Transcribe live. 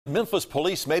Memphis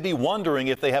police may be wondering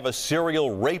if they have a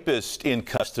serial rapist in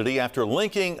custody after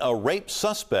linking a rape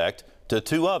suspect to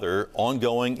two other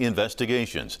ongoing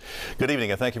investigations. Good evening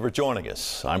and thank you for joining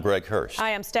us. I'm Greg Hurst.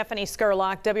 Hi, I'm Stephanie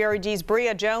Skurlock. WREG's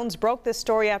Bria Jones broke this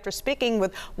story after speaking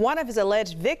with one of his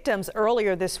alleged victims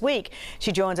earlier this week.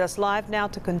 She joins us live now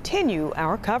to continue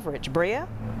our coverage. Bria?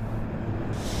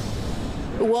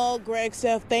 Well, Greg,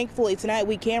 Steph, thankfully tonight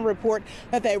we can report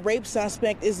that rape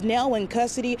suspect is now in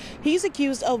custody. He's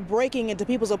accused of breaking into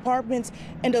people's apartments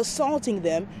and assaulting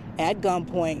them at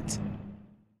gunpoint.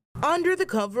 Under the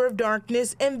cover of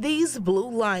darkness and these blue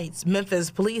lights,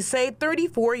 Memphis police say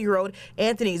 34-year-old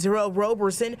Anthony Zerrell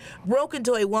Roberson broke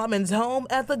into a woman's home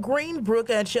at the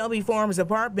Greenbrook at Shelby Farms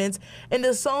Apartments and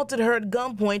assaulted her at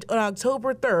gunpoint on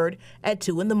October 3rd at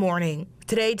 2 in the morning.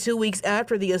 Today, 2 weeks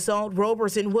after the assault,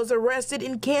 Roberson was arrested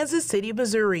in Kansas City,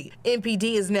 Missouri.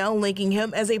 MPD is now linking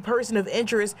him as a person of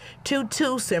interest to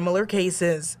two similar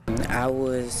cases. I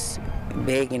was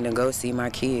begging to go see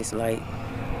my kids,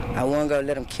 I won't go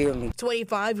let them kill me.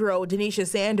 25-year-old Denisha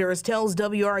Sanders tells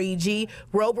WREG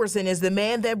Roberson is the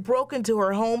man that broke into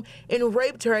her home and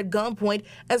raped her at gunpoint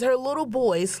as her little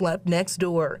boy slept next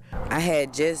door. I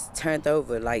had just turned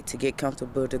over to get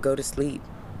comfortable to go to sleep,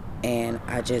 and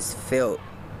I just felt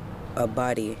a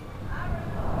body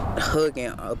hugging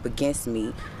up against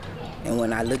me, and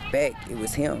when I looked back, it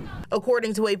was him.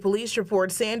 According to a police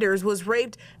report, Sanders was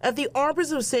raped at the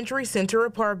Arbors of Century Center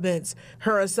Apartments.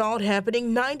 Her assault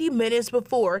happening 90 minutes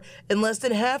before and less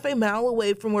than half a mile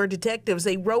away from where detectives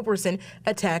say Roberson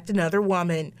attacked another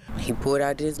woman. He pulled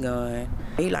out his gun.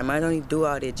 He "Man, don't even do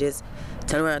all that, just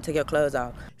turn around and take your clothes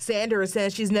off." Sanders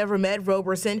says she's never met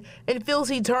Roberson and feels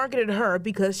he targeted her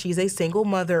because she's a single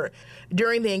mother.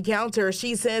 During the encounter,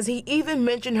 she says he even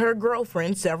mentioned her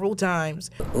girlfriend several times.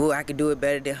 Ooh, I could do it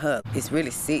better than her. It's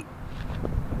really sick.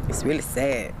 It's really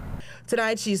sad.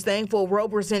 Tonight, she's thankful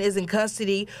Roberson is in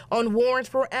custody on warrants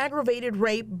for aggravated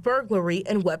rape, burglary,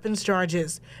 and weapons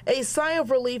charges. A sigh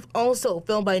of relief also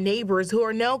felt by neighbors who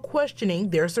are now questioning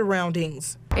their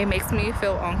surroundings. It makes me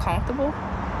feel uncomfortable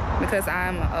because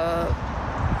I'm a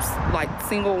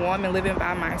single woman living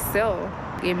by myself.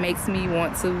 It makes me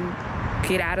want to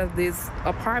get out of this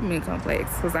apartment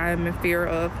complex because I am in fear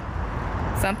of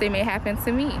something may happen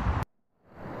to me.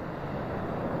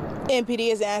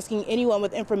 MPD is asking anyone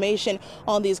with information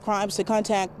on these crimes to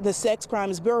contact the Sex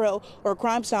Crimes Bureau or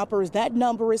Crime Stoppers. That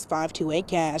number is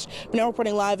 528-CASH. Now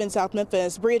reporting live in South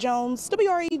Memphis, Bria Jones,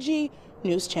 WREG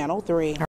News Channel 3.